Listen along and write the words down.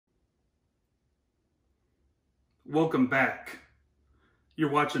Welcome back. You're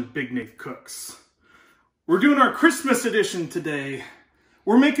watching Big Nath Cooks. We're doing our Christmas edition today.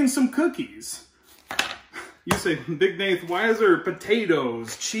 We're making some cookies. You say, Big Nath, why is there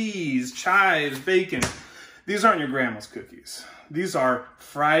potatoes, cheese, chives, bacon? These aren't your grandma's cookies. These are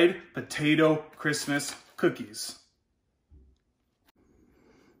fried potato Christmas cookies.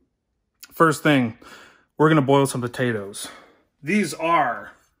 First thing, we're gonna boil some potatoes. These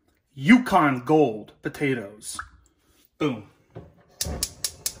are Yukon Gold potatoes. Boom.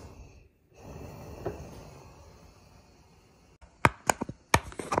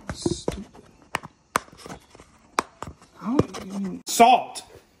 Salt.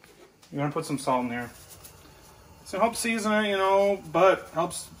 You're gonna put some salt in there. So it helps season it, you know, but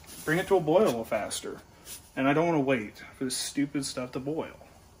helps bring it to a boil a little faster. And I don't want to wait for this stupid stuff to boil.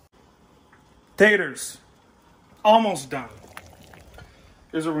 Taters. Almost done.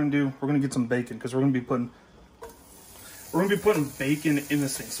 Here's what we're gonna do. We're gonna get some bacon because we're gonna be putting bacon in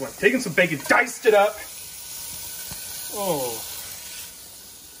this thing. So I've taken some bacon, diced it up. Oh,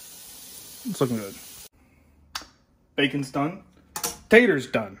 it's looking good. Bacon's done. Taters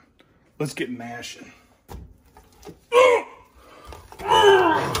done. Let's get mashing.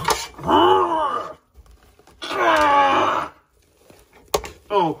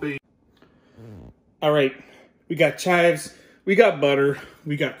 Oh, baby. All right, we got chives, we got butter,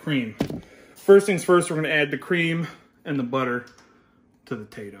 we got cream. First things first, we're gonna add the cream and the butter to the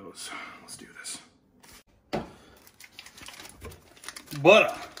potatoes. Let's do this.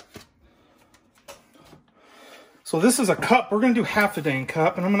 Butter. So this is a cup. We're gonna do half the dang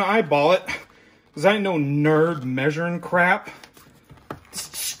cup, and I'm gonna eyeball it because I ain't no nerd measuring crap.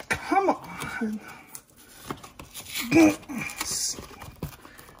 Come on.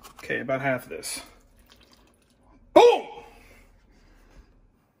 Okay, about half of this. Boom!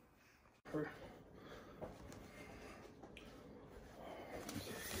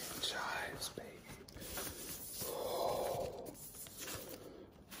 Chives, baby.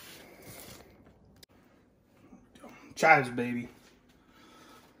 Chives, baby.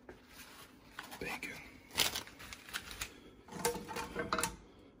 Bacon.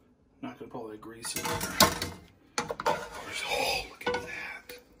 Not gonna put all that grease in there. Oh, look at that.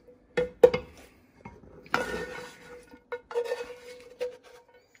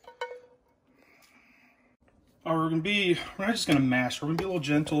 We're not just gonna mash. We're gonna be a little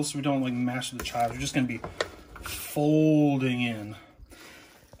gentle so we don't like mash the chives. We're just gonna be folding in.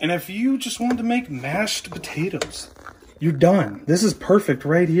 And if you just wanted to make mashed potatoes, you're done. This is perfect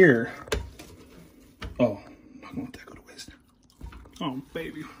right here. Oh, I'm not gonna let that go to waste. Oh,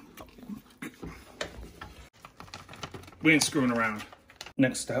 baby. We ain't screwing around.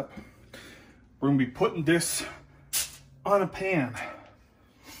 Next step, we're gonna be putting this on a pan.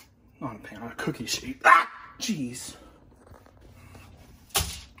 On a cookie sheet. Ah, jeez.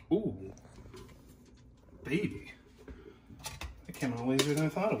 Ooh, baby. It came out easier than I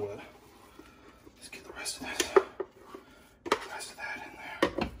thought it would. Let's get the rest of this. Get the rest of that in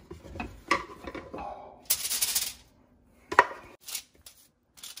there. Oh.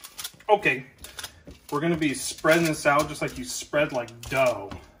 Okay, we're gonna be spreading this out just like you spread like dough.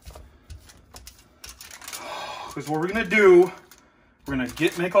 Because what we're gonna do, we're gonna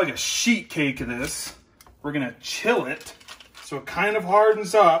make like a sheet cake of this. We're gonna chill it so it kind of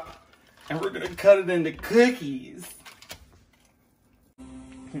hardens up, and we're gonna cut it into cookies.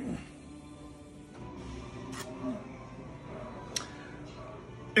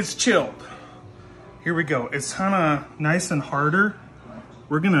 It's chilled. Here we go. It's kind of nice and harder.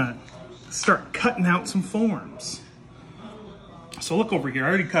 We're gonna start cutting out some forms. So look over here. I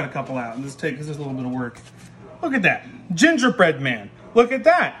already cut a couple out, and this is a little bit of work. Look at that. Gingerbread man. Look at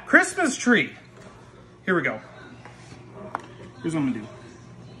that. Christmas tree. Here we go. Here's what I'm gonna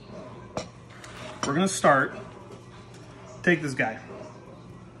do. We're gonna start. Take this guy.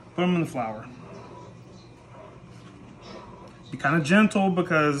 Put him in the flour. Be kind of gentle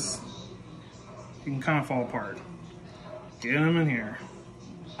because he can kind of fall apart. Get him in here.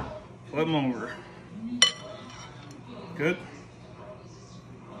 Flip him over. Good.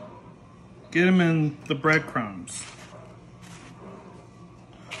 Get him in the breadcrumbs.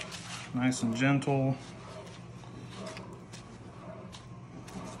 Nice and gentle.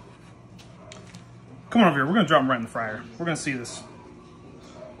 Come on over here. We're going to drop him right in the fryer. We're going to see this.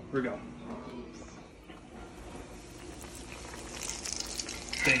 Here we go.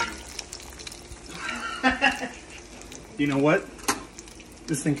 Thank you. You know what?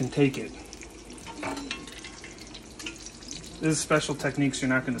 This thing can take it. This is special techniques you're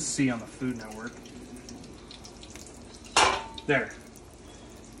not going to see on the Food Network. There.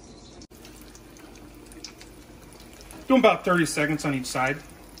 Do about 30 seconds on each side.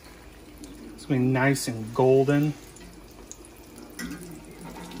 It's gonna be nice and golden. Give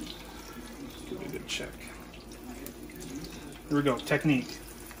it a good check. Here we go, technique.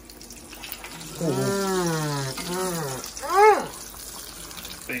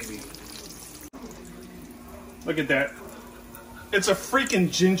 Baby. Look at that. It's a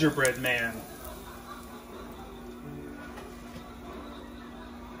freaking gingerbread man.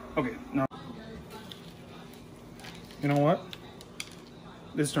 Okay, no. You know what?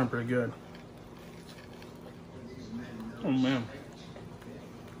 This turned pretty good. Oh man.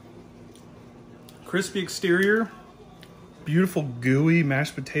 Crispy exterior, beautiful gooey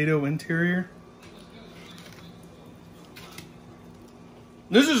mashed potato interior.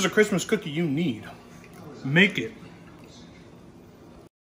 This is a Christmas cookie you need. Make it.